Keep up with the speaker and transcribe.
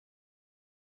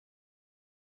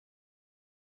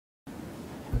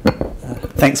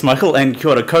Thanks, Michael, and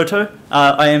kia ora koutou.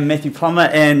 I am Matthew Plummer,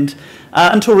 and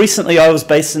until recently I was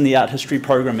based in the art history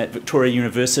program at Victoria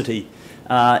University,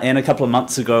 and a couple of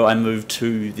months ago I moved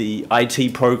to the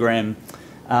IT program,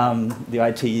 the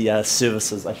IT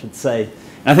services, I should say.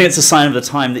 And I think it's a sign of the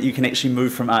time that you can actually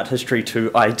move from art history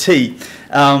to IT.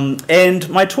 And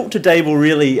my talk today will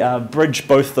really bridge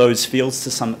both those fields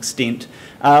to some extent,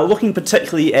 looking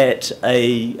particularly at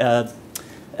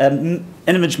an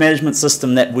image management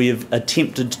system that we've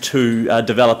attempted to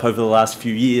develop over the last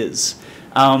few years.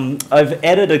 I've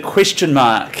added a question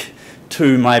mark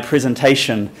to my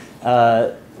presentation,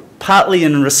 partly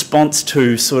in response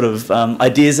to sort of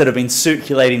ideas that have been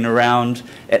circulating around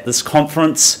at this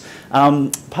conference,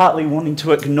 partly wanting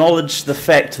to acknowledge the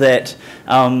fact that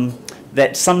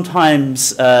that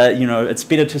sometimes it's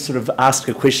better to sort of ask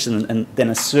a question than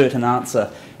assert an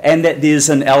answer, and that there's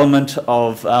an element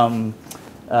of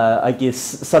I guess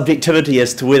subjectivity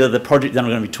as to whether the project that I'm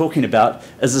going to be talking about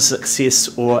is a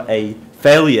success or a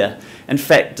failure. In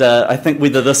fact, I think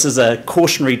whether this is a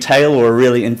cautionary tale or a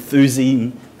really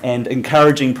enthusing and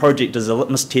encouraging project is a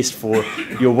litmus test for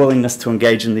your willingness to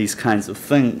engage in these kinds of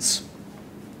things.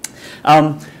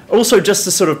 Also, just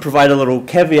to sort of provide a little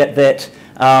caveat that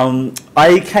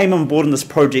I came on board in this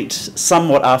project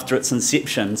somewhat after its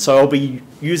inception, so I'll be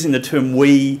using the term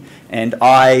we and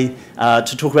I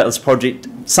to talk about this project,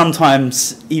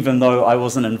 sometimes even though I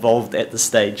wasn't involved at the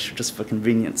stage, just for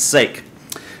convenience sake.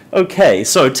 Okay,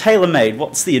 so Tailor Made,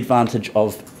 what's the advantage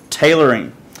of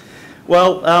tailoring?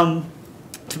 Well,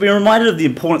 to be reminded of the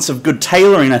importance of good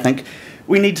tailoring, I think,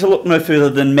 we need to look no further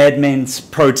than Mad Men's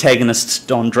protagonist,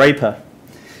 Don Draper.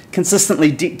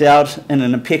 Consistently decked out in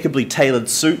an impeccably tailored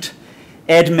suit,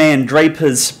 ad man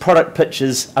Draper's product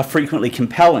pictures are frequently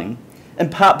compelling, in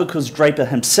part because Draper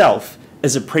himself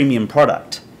is a premium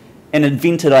product, an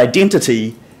invented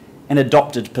identity, an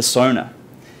adopted persona.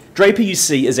 Draper, you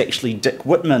see, is actually Dick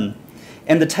Whitman,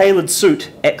 and the tailored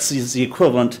suit acts as the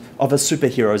equivalent of a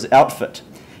superhero's outfit,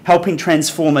 helping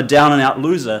transform a down-and-out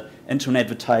loser into an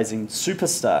advertising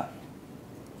superstar.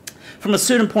 From a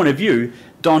certain point of view,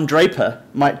 Don Draper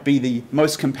might be the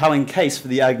most compelling case for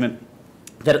the argument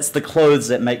that it's the clothes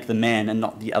that make the man and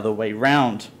not the other way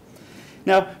round.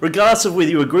 Now, regardless of whether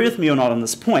you agree with me or not on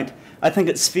this point, I think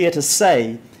it's fair to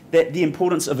say that the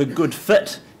importance of a good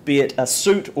fit, be it a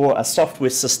suit or a software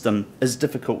system, is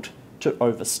difficult to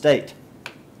overstate.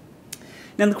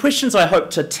 Now, the questions I hope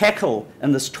to tackle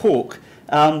in this talk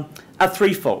are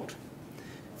threefold.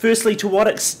 Firstly, to what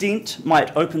extent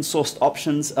might open-sourced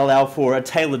options allow for a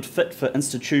tailored fit for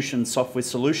institution software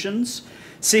solutions?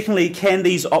 Secondly, can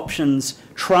these options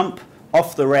trump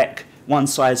off-the-rack,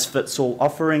 one-size-fits-all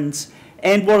offerings?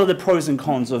 And what are the pros and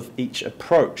cons of each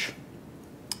approach?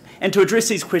 And to address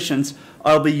these questions,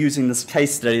 I'll be using this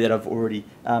case study that I've already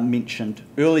mentioned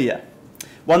earlier,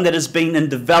 one that has been in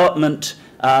development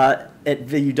at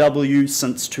VUW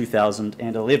since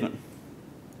 2011.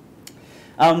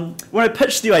 When I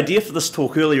pitched the idea for this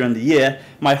talk earlier in the year,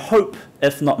 my hope,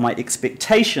 if not my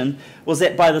expectation, was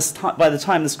that by the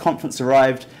time this conference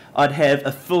arrived, I'd have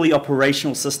a fully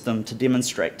operational system to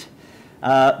demonstrate.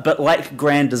 But like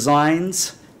grand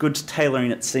designs, good tailoring,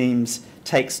 it seems,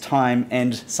 takes time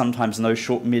and sometimes no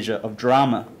short measure of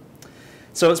drama.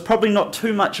 So it's probably not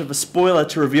too much of a spoiler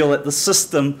to reveal that the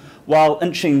system, while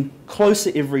inching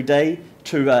closer every day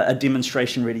to a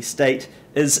demonstration-ready state,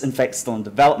 is in fact still in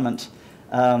development.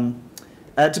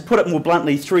 To put it more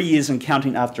bluntly, 3 years and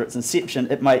counting after its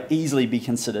inception, it might easily be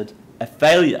considered a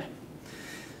failure.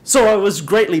 So I was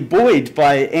greatly buoyed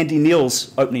by Andy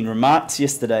Neal's opening remarks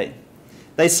yesterday.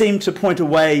 They seemed to point to a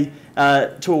way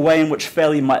in which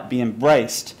failure might be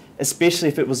embraced, especially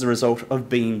if it was the result of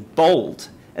being bold,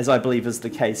 as I believe is the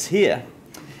case here.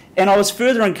 And I was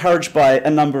further encouraged by a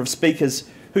number of speakers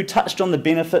who touched on the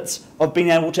benefits of being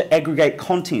able to aggregate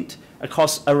content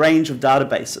across a range of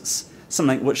databases,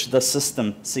 something which the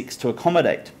system seeks to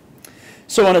accommodate.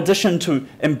 So in addition to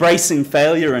embracing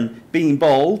failure and being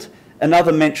bold,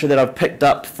 another mantra that I've picked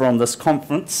up from this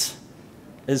conference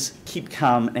is keep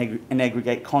calm and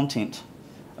aggregate content.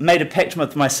 I made a pact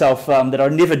with myself that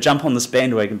I'd never jump on this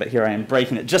bandwagon, but here I am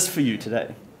breaking it just for you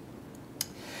today.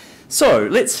 So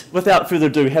let's, without further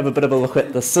ado, have a bit of a look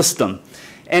at the system.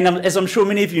 And as I'm sure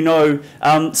many of you know,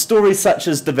 stories such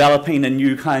as developing a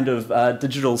new kind of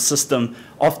digital system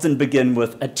often begin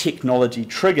with a technology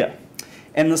trigger,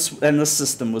 and this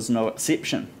system was no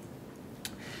exception.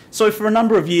 So for a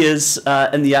number of years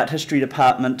in the art history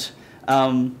department,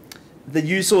 the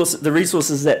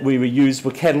resources that we used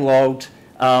were catalogued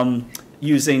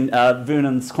using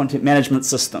Vernon's content management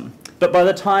system. But by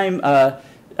the time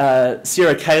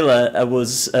Sarah Kaler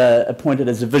was appointed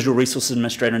as a Visual Resources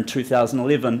Administrator in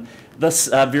 2011. This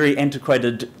very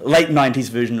antiquated late 90s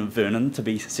version of Vernon, to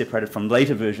be separated from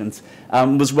later versions,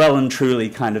 was well and truly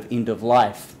kind of end of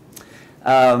life.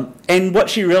 And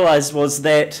what she realized was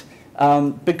that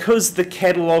because the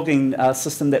cataloguing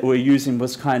system that we were using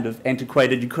was kind of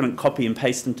antiquated, you couldn't copy and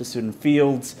paste into certain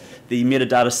fields, the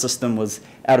metadata system was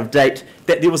out of date,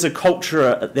 that there was a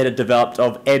culture that had developed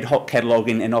of ad hoc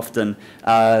cataloguing and often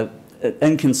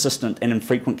inconsistent and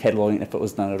infrequent cataloguing if it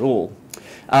was done at all.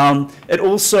 It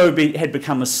also had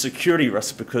become a security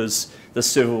risk because the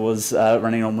server was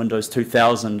running on Windows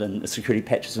 2000 and the security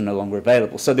patches were no longer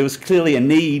available. So there was clearly a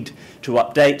need to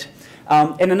update.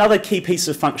 And another key piece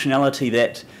of functionality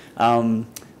that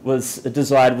was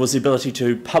desired was the ability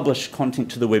to publish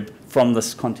content to the web from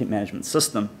this content management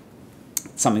system,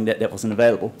 something that wasn't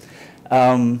available.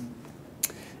 A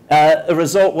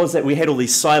result was that we had all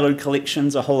these siloed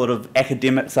collections. A whole lot of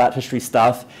academics, art history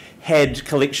staff had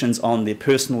collections on their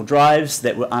personal drives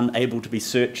that were unable to be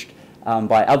searched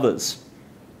by others.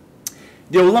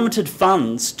 There were limited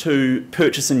funds to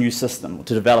purchase a new system or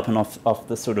to develop an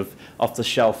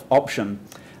off-the-shelf option.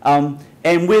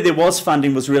 And where there was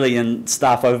funding was really in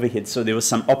staff overhead, so there was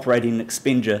some operating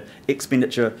expenditure,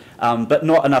 but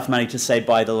not enough money to say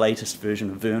buy the latest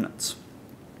version of Vernon's.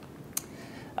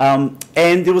 And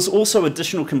there was also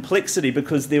additional complexity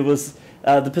because there was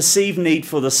the perceived need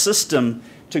for the system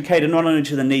to cater not only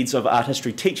to the needs of art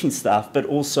history teaching staff, but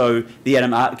also the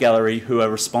Adam Art Gallery, who are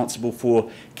responsible for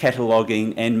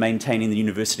cataloguing and maintaining the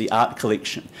university art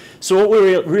collection. So what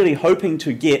we were really hoping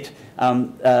to get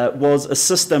was a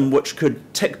system which could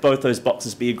tick both those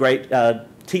boxes, be a great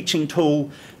teaching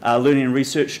tool, learning and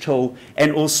research tool,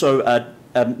 and also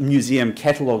a museum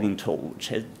cataloguing tool, which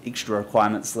has extra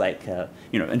requirements like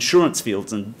insurance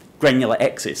fields and granular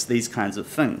access, these kinds of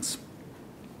things.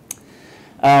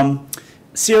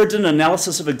 Sarah did an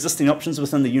analysis of existing options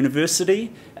within the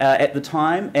university at the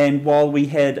time, and while we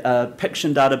had a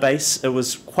Piction database, it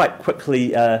was quite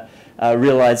quickly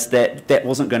realised that that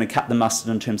wasn't going to cut the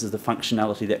mustard in terms of the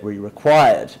functionality that we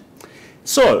required.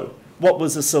 So, what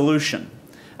was the solution?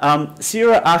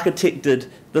 Sarah architected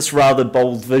this rather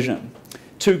bold vision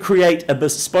to create a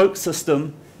bespoke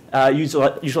system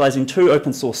utilising two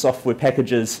open source software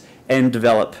packages and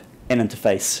develop an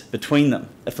interface between them.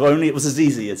 If only it was as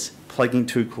easy as plugging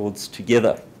two cords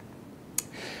together.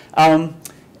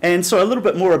 And so a little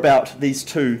bit more about these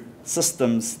two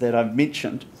systems that I've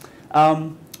mentioned.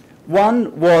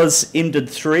 One was MDID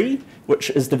 3, which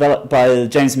is developed by the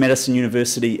James Madison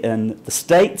University in the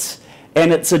States,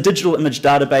 and it's a digital image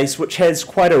database which has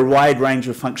quite a wide range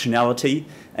of functionality,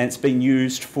 and it's been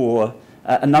used for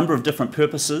a number of different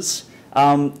purposes.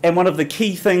 And one of the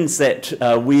key things that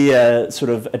we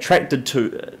sort of attracted to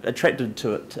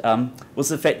it was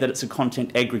the fact that it's a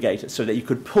content aggregator, so that you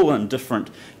could pull in different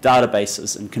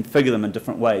databases and configure them in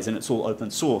different ways, and it's all open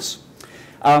source.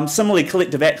 Similarly,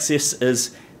 Collective Access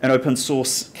is an open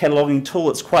source cataloging tool.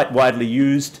 It's quite widely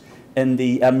used in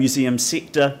the museum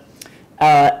sector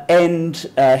and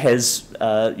has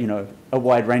a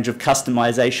wide range of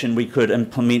customization. We could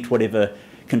implement whatever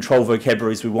control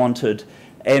vocabularies we wanted.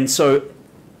 And so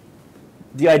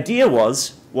the idea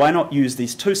was, why not use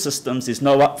these two systems? There's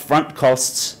no upfront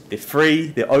costs, they're free,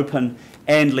 they're open,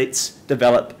 and let's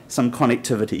develop some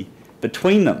connectivity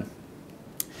between them.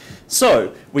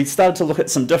 So we started to look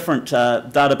at some different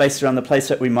databases around the place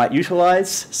that we might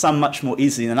utilise, some much more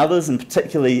easily than others, and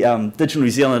particularly Digital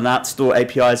New Zealand and Art Store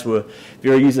APIs were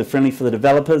very user-friendly for the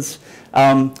developers.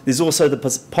 There's also the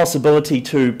possibility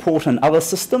to port in other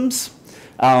systems.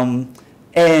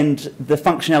 And the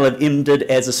functionality of MDID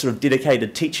as a sort of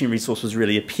dedicated teaching resource was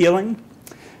really appealing.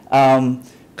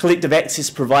 Collective Access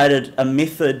provided a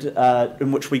method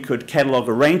in which we could catalogue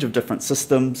a range of different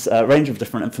systems, a range of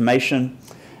different information,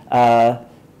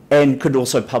 and could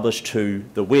also publish to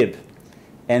the web.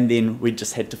 And then we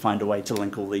just had to find a way to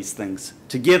link all these things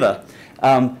together,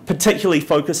 particularly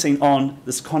focusing on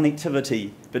this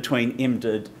connectivity between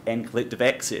MDID and Collective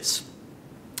Access.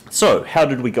 So how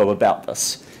did we go about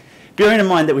this? Bearing in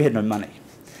mind that we had no money,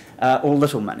 or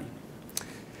little money.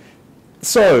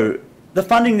 So the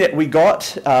funding that we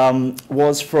got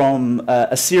was from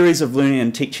a series of learning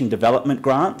and teaching development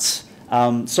grants.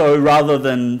 So rather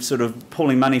than sort of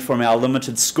pulling money from our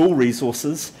limited school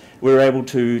resources, we were able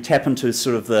to tap into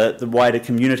sort of the wider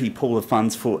community pool of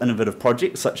funds for innovative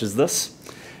projects such as this.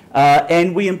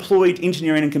 And we employed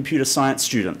engineering and computer science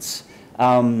students.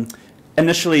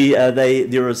 Initially,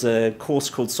 there was a course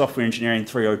called Software Engineering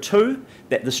 302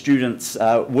 that the students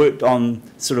worked on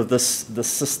sort of this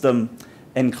system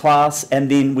in class, and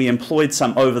then we employed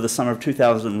some over the summer of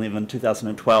 2011,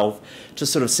 2012 to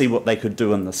sort of see what they could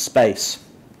do in the space.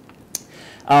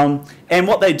 And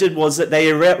what they did was that they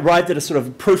arrived at a sort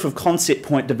of proof of concept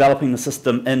point developing the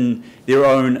system in their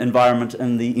own environment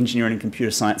in the engineering and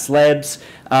computer science labs.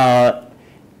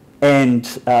 And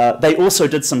they also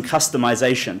did some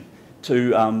customization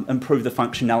to improve the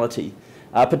functionality,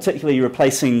 particularly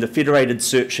replacing the federated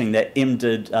searching that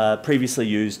MDID previously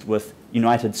used with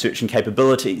united searching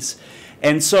capabilities.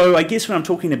 And so I guess when I'm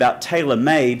talking about Tailor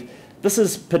Made, this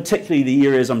is particularly the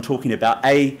areas I'm talking about.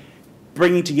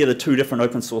 Bringing together two different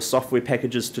open source software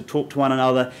packages to talk to one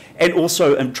another, and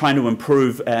also trying to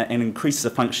improve and increase the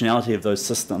functionality of those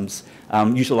systems,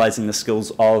 utilizing the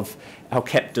skills of our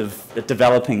captive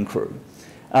developing crew.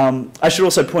 I should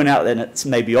also point out, and it's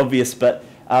maybe obvious, but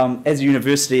as a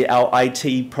university, our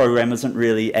IT program isn't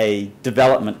really a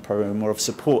development program, more of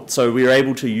support. So we were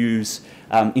able to use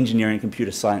engineering and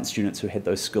computer science students who had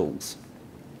those skills.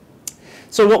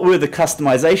 So what were the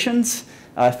customizations?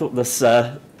 I thought this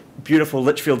beautiful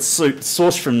Litchfield suit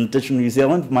sourced from Digital New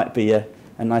Zealand might be a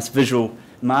nice visual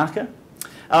marker.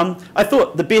 I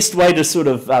thought the best way to sort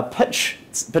of pitch,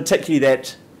 particularly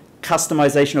that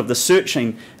customization of the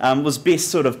searching, was best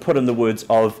sort of put in the words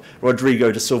of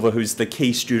Rodrigo da Silva, who's the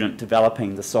key student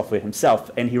developing the software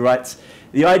himself. And he writes,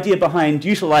 "The idea behind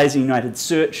utilizing united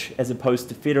search as opposed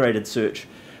to federated search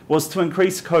was to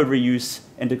increase code reuse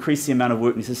and decrease the amount of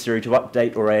work necessary to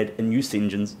update or add new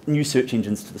search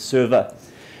engines to the server.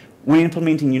 When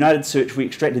implementing united search, we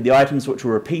extracted the items which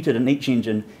were repeated in each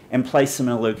engine and placed them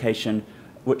in a location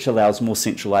which allows more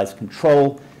centralized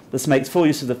control. This makes full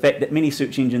use of the fact that many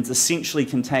search engines essentially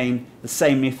contain the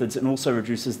same methods and also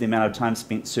reduces the amount of time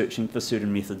spent searching for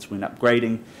certain methods when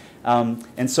upgrading."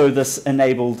 And so this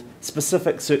enabled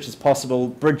specific searches possible,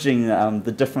 bridging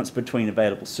the difference between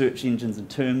available search engines and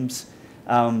terms.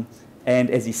 And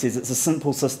as he says, it's a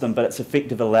simple system, but it's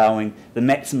effective, allowing the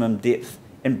maximum depth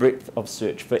and breadth of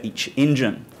search for each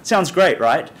engine. Sounds great,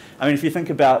 right? I mean, if you think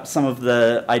about some of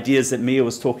the ideas that Mia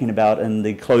was talking about in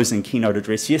the closing keynote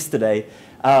address yesterday,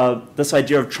 this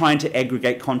idea of trying to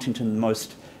aggregate content in the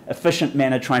most efficient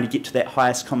manner, trying to get to that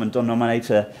highest common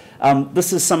denominator,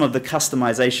 this is some of the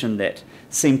customization that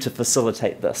seemed to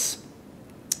facilitate this.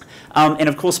 And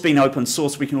of course, being open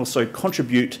source, we can also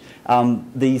contribute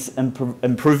these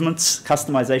improvements,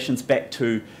 customizations back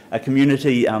to a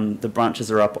community. The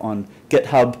branches are up on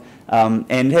GitHub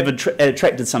and have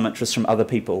attracted some interest from other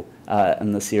people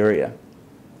in this area.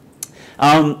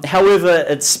 However,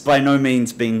 it's by no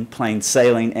means been plain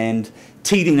sailing, and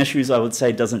teething issues, I would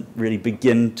say, doesn't really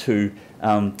begin to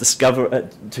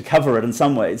cover it in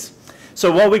some ways.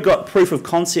 So while we got proof of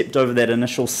concept over that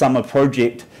initial summer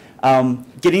project,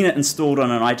 getting it installed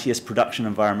on an ITS production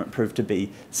environment proved to be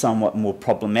somewhat more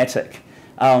problematic.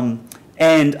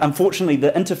 And unfortunately,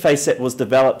 the interface that was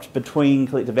developed between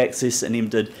Collective Access and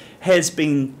MDID has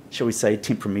been, shall we say,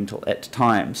 temperamental at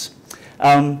times.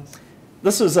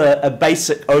 This was a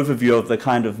basic overview of the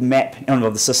kind of map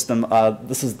of the system.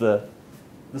 This is the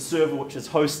server which is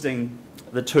hosting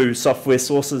the two software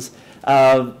sources.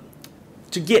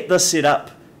 To get this set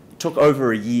up took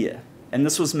over a year. And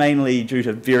this was mainly due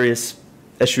to various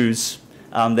issues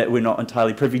that we're not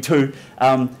entirely privy to.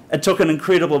 It took an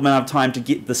incredible amount of time to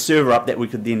get the server up that we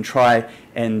could then try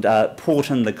and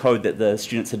port in the code that the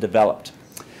students had developed.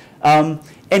 And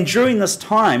during this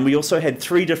time, we also had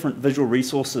 3 different visual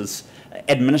resources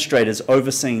administrators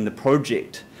overseeing the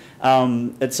project.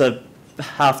 It's a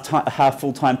half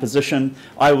full-time position.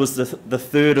 I was the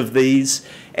third of these.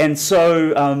 And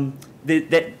so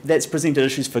that's presented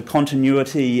issues for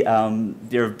continuity.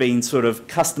 There have been sort of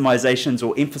customizations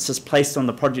or emphasis placed on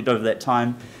the project over that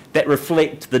time that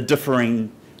reflect the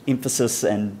differing emphasis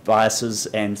and biases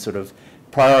and sort of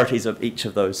priorities of each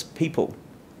of those people.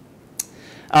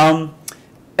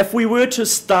 If we were to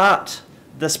start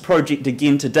this project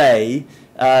again today,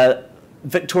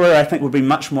 Victoria, I think, would be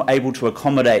much more able to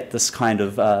accommodate this kind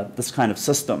of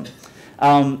system.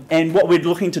 And what we're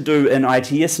looking to do in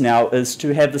ITS now is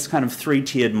to have this kind of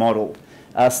 3-tiered model,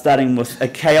 starting with a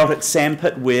chaotic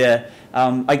sandpit where,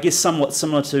 I guess somewhat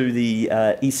similar to the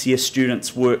ECS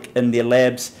students' work in their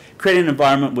labs, create an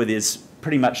environment where there's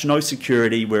pretty much no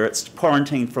security, where it's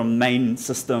quarantined from main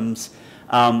systems,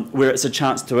 where it's a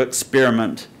chance to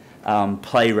experiment,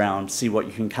 play around, see what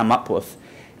you can come up with.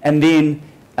 And then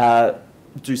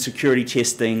do security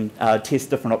testing, test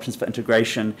different options for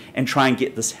integration, and try and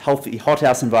get this healthy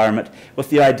hothouse environment, with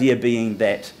the idea being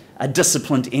that a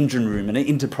disciplined engine room and an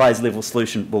enterprise level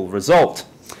solution will result.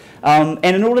 And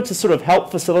in order to sort of help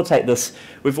facilitate this,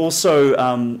 we've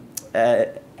also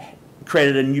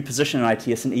created a new position in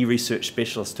ITS, an e-research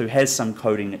specialist who has some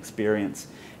coding experience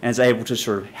and is able to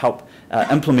sort of help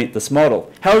implement this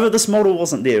model. However, this model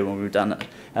wasn't there when we've done it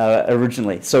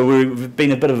originally, so we've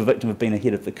been a bit of a victim of being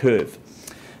ahead of the curve.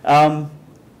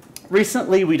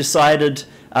 Recently, we decided,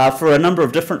 for a number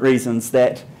of different reasons,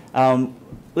 that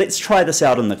let's try this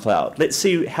out in the cloud. Let's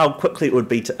see how quickly it would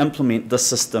be to implement this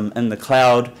system in the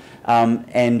cloud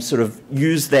and sort of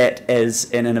use that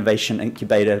as an innovation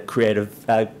incubator, creative,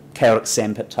 chaotic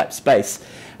sandpit type space.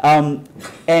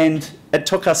 And it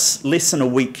took us less than a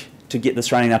week to get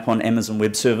this running up on Amazon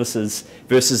Web Services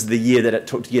versus the year that it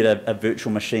took to get a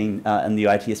virtual machine in the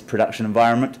ITS production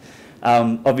environment.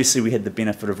 Obviously, we had the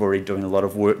benefit of already doing a lot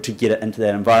of work to get it into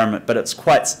that environment, but it's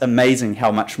quite amazing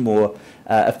how much more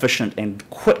efficient and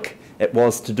quick it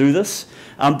was to do this.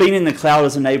 Being in the cloud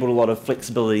has enabled a lot of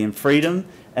flexibility and freedom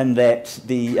in that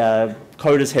the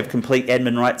coders have complete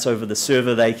admin rights over the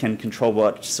server. They can control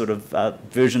what sort of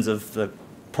versions of the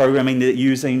programming they're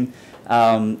using,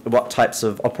 what types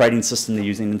of operating system they're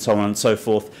using, and so on and so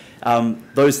forth.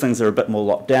 Those things are a bit more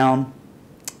locked down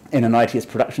in an ITS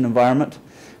production environment.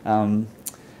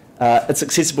 It's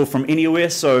accessible from anywhere,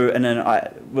 so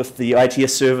with the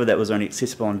ITS server that was only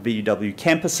accessible on VUW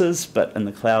campuses, but in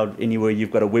the cloud, anywhere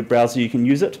you've got a web browser you can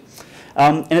use it.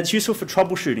 And it's useful for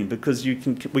troubleshooting because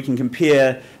we can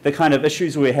compare the kind of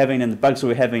issues we're having and the bugs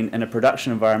we're having in a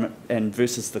production environment and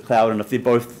versus the cloud, and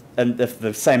if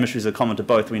the same issues are common to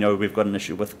both, we know we've got an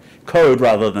issue with code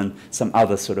rather than some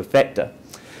other sort of factor.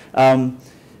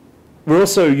 We're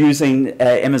also using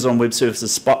Amazon Web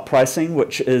Services spot pricing,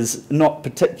 which is not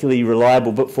particularly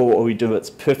reliable, but for what we do, it's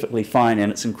perfectly fine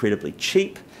and it's incredibly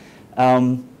cheap.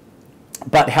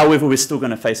 But however, we're still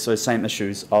going to face those same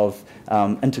issues of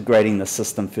integrating the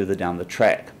system further down the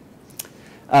track.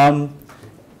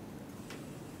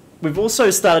 We've also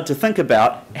started to think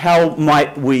about how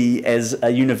might we as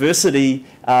a university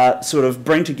sort of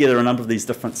bring together a number of these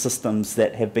different systems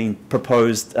that have been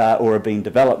proposed or are being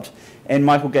developed. And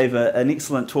Michael gave an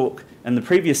excellent talk in the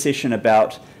previous session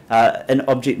about an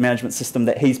object management system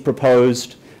that he's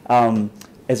proposed.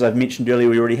 As I've mentioned earlier,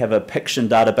 we already have a Piction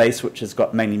database which has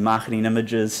got mainly marketing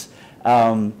images.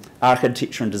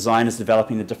 Architecture and design is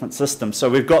developing a different system. So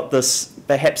we've got this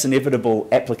perhaps inevitable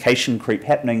application creep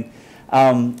happening.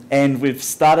 And we've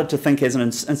started to think as an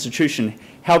institution,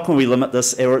 how can we limit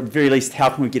this, or at the very least, how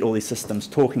can we get all these systems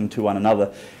talking to one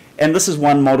another? And this is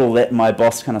one model that my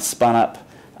boss kind of spun up,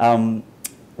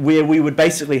 where we would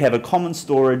basically have a common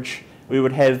storage, we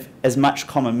would have as much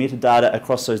common metadata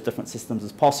across those different systems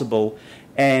as possible,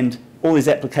 and all these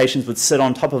applications would sit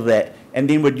on top of that, and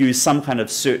then would use some kind of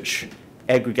search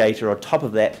aggregator on top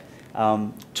of that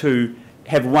to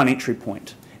have one entry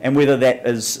point. And whether that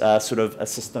is sort of a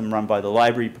system run by the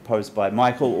library proposed by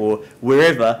Michael or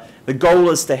wherever, the goal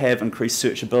is to have increased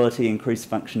searchability, increased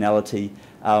functionality,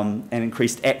 and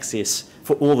increased access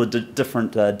for all the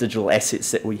different digital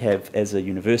assets that we have as a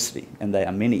university, and they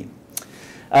are many.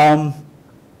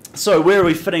 So where are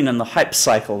we fitting in the hype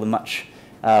cycle, the much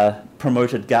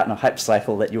promoted Gartner hype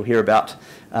cycle that you'll hear about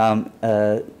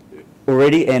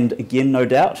already, and again, no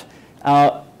doubt.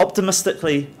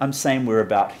 Optimistically, I'm saying we're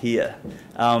about here.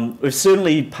 We've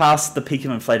certainly passed the peak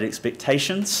of inflated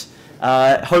expectations,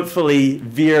 hopefully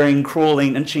veering,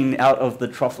 crawling, inching out of the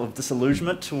trough of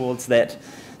disillusionment towards that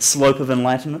slope of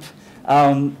enlightenment.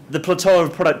 The plateau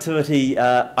of productivity,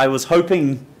 I was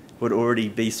hoping would already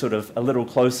be sort of a little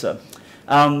closer.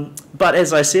 But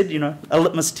as I said, you know, a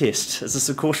litmus test. Is this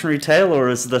a cautionary tale, or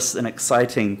is this an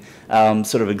exciting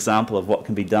sort of example of what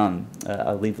can be done?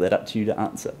 I'll leave that up to you to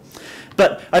answer.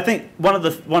 But I think one of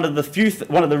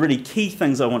the really key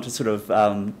things I want to sort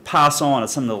of pass on are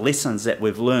some of the lessons that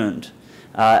we've learned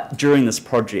during this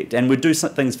project, and we do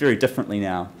some things very differently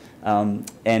now.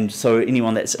 And so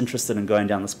anyone that's interested in going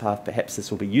down this path, perhaps this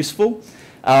will be useful.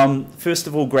 First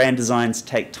of all, grand designs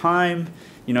take time.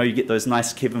 You know, you get those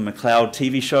nice Kevin McLeod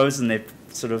TV shows, and they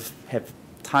sort of have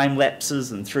time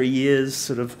lapses and 3 years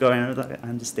sort of going over. I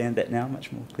understand that now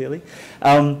much more clearly.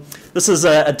 This is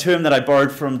a term that I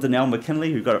borrowed from Donnell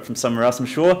McKinley, who got it from somewhere else, I'm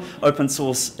sure. Open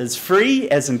source is free,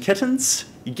 as in kittens.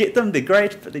 You get them, they're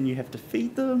great, but then you have to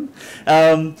feed them.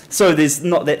 So there's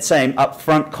not that same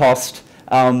upfront cost,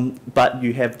 but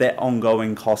you have that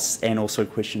ongoing costs and also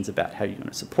questions about how you're going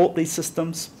to support these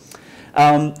systems.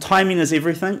 Timing is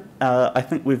everything. I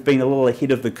think we've been a little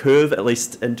ahead of the curve, at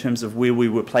least in terms of where we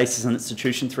were placed as an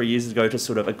institution 3 years ago to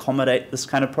sort of accommodate this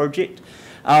kind of project.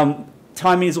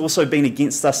 Timing has also been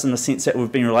against us in the sense that we've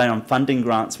been relying on funding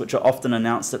grants, which are often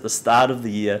announced at the start of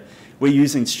the year. We're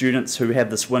using students who have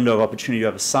this window of opportunity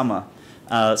over summer.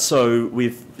 So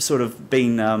we've sort of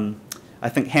been I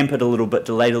think, hampered a little bit,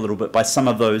 delayed a little bit by some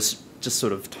of those just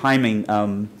sort of timing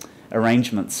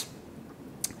arrangements.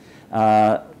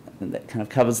 And that kind of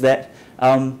covers that.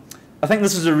 I think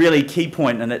this is a really key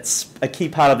point, and it's a key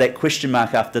part of that question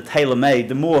mark after Tailor Made.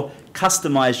 The more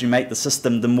customized you make the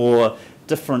system, the more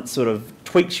different sort of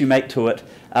tweaks you make to it,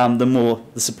 the more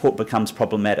the support becomes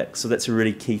problematic. So that's a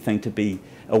really key thing to be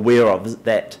aware of, is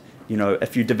that, you know,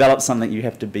 if you develop something, you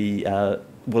have to be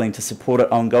willing to support it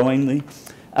ongoingly.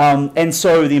 And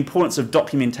so the importance of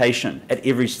documentation at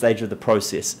every stage of the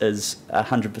process is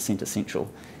 100%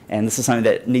 essential. And this is something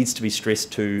that needs to be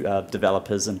stressed to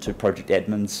developers and to project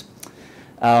admins.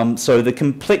 So the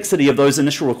complexity of those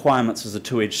initial requirements is a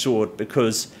two-edged sword,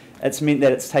 because it's meant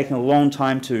that it's taken a long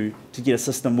time to get a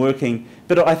system working,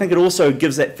 but I think it also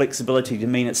gives that flexibility to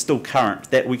mean it's still current,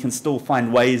 that we can still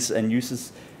find ways and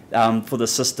uses for the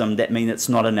system that mean it's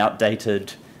not an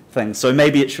outdated thing. So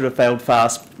maybe it should have failed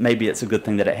fast, maybe it's a good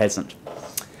thing that it hasn't.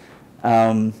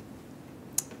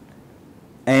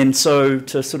 And so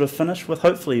to sort of finish with,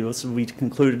 hopefully this will be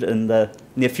concluded in the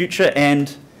near future,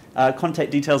 and contact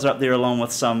details are up there along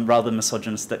with some rather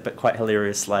misogynistic but quite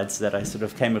hilarious slides that I sort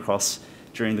of came across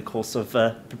during the course of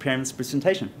preparing this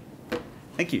presentation.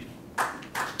 Thank you.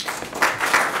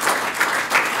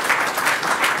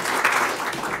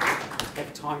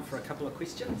 Have time for a couple of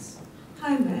questions.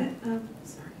 Hi Matt,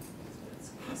 sorry,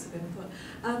 it's closer than I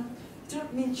thought. You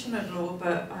don't mention it at all,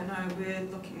 but I know we're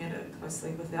looking at it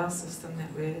closely with our system,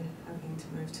 that we're hoping to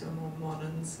move to a more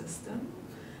modern system.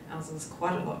 Ours is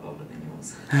quite a lot older than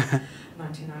yours,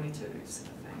 1992 sort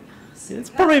of thing. So It's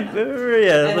probably very,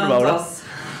 a little older.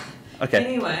 Okay.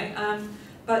 Anyway,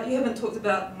 but you haven't talked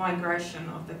about migration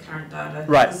of the current data.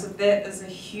 Right. Because that is a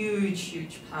huge,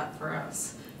 huge part for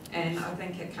us. And I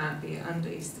think it can't be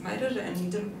underestimated, and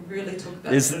you didn't really talk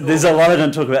about it at all. There's a lot I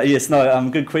didn't talk about. Yes, no,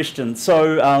 good question.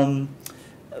 So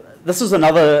this was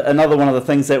another one of the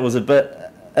things that was a bit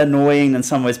annoying in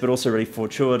some ways, but also really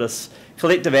fortuitous.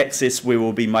 Collective Access, we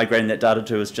will be migrating that data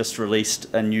to, has just released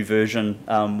a new version,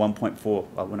 1.4,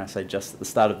 well, when I say just at the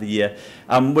start of the year,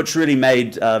 which really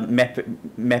made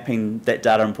mapping that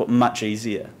data input much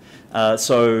easier.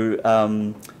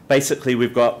 So basically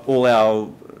we've got all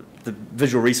the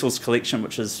visual resource collection,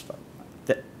 which is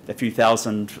a few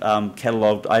thousand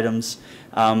catalogued items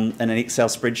in an Excel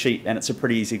spreadsheet, and it's a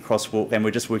pretty easy crosswalk, and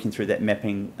we're just working through that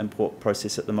mapping import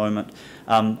process at the moment.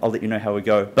 I'll let you know how we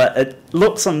go. But it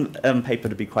looks on paper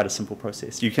to be quite a simple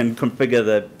process. You can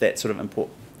configure that sort of import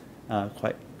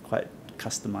quite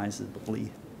customizably.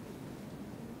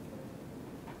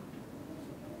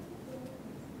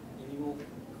 Any more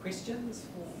questions?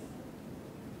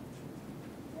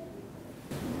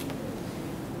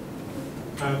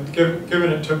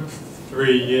 Given it took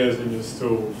 3 years and you're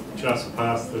still just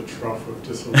past the trough of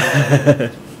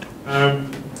disillusionment,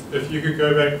 if you could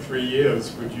go back 3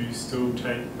 years, would you still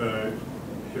take the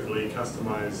heavily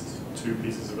customized 2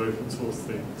 pieces of open source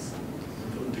things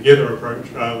and put them together approach,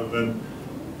 rather than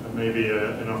maybe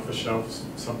an off-the-shelf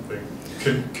something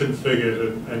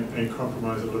configured and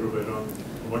compromise a little bit on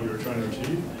what you were trying to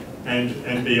achieve,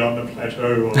 and be on the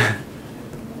plateau of, I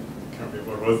can't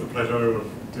remember what was the plateau of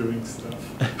doing stuff.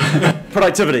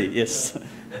 Productivity, yes.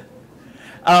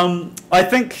 I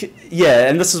think, yeah,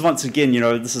 and this is once again, you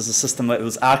know, this is a system that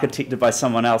was architected by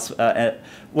someone else.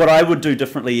 What I would do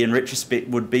differently in retrospect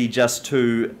would be just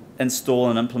to install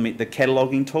and implement the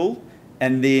cataloguing tool,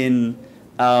 and then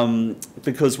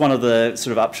because one of the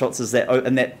sort of upshots is that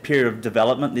in that period of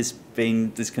development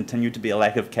there's continued to be a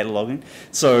lack of cataloguing.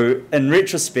 So in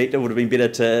retrospect, it would have been better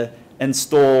to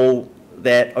install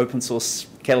that open source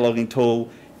cataloguing tool,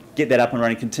 get that up and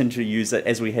running, continue to use it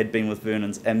as we had been with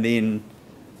Vernon's, and then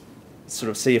sort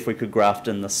of see if we could graft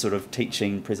in this sort of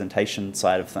teaching presentation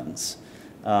side of things.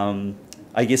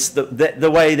 I guess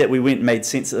the way that we went made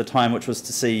sense at the time, which was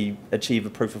to achieve a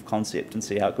proof of concept and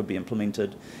see how it could be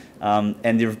implemented. And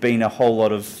there have been a whole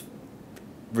lot of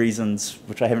reasons,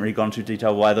 which I haven't really gone into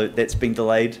detail, why that's been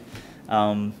delayed.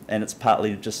 And it's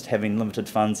partly just having limited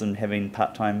funds and having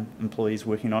part-time employees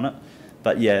working on it.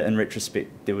 But yeah, in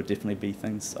retrospect, there would definitely be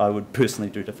things I would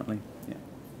personally do differently. Yeah.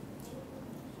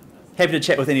 Happy to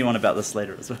chat with anyone about this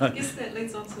later as well. I guess that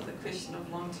leads on to the question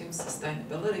of long-term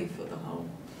sustainability for the whole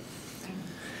thing.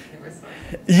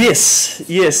 Yes,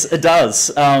 it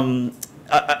does.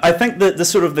 I think that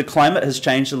the climate has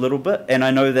changed a little bit, and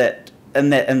I know that in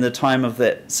the time of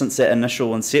that, since that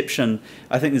initial inception,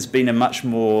 I think there's been a much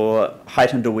more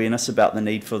heightened awareness about the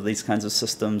need for these kinds of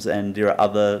systems, and there are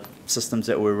other systems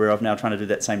that we're aware of now trying to do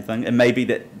that same thing. And maybe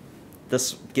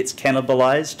this gets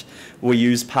cannibalized, we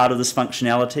use part of this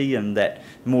functionality and that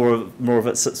more of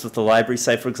it sits with the library,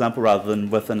 say, for example, rather than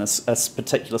within a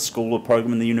particular school or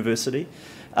program in the university.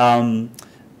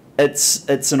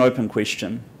 It's an open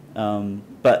question,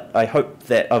 but I hope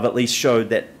that I've at least showed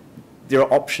that there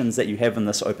are options that you have in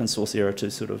this open source era to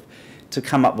sort of to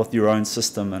come up with your own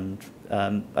system, and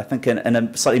I think in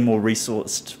a slightly more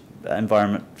resourced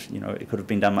environment, you know, it could have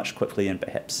been done much quickly and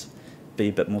perhaps be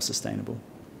a bit more sustainable.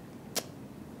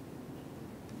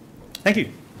 Thank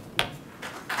you.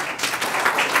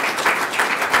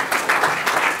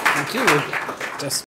 Thank you. Just